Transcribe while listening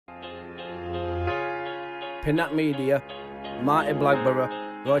Pinat Media, Marti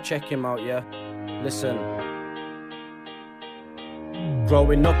Blagborough, go check him out, yeah? Listen.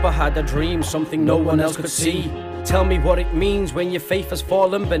 Growing up I had a dream, something no one else could see. Tell me what it means when your faith has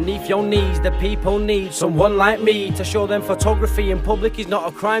fallen beneath your knees. The people need someone like me to show them photography in public is not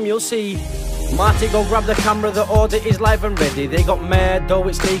a crime, you'll see. Marti, go grab the camera, the order is live and ready. They got mad, though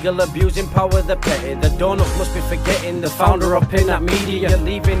it's legal, abusing power, the petty. The donut must be forgetting the founder of Pinat Media. You're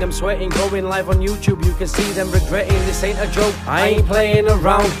leaving them sweating, going live on YouTube, you can see them regretting. This ain't a joke, I ain't playing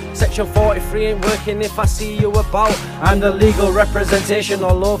around. Section 43 ain't working if I see you about. I'm the legal representation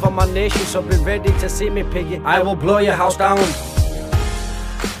all over my nation, so be ready to see me, piggy. I will blow your house down.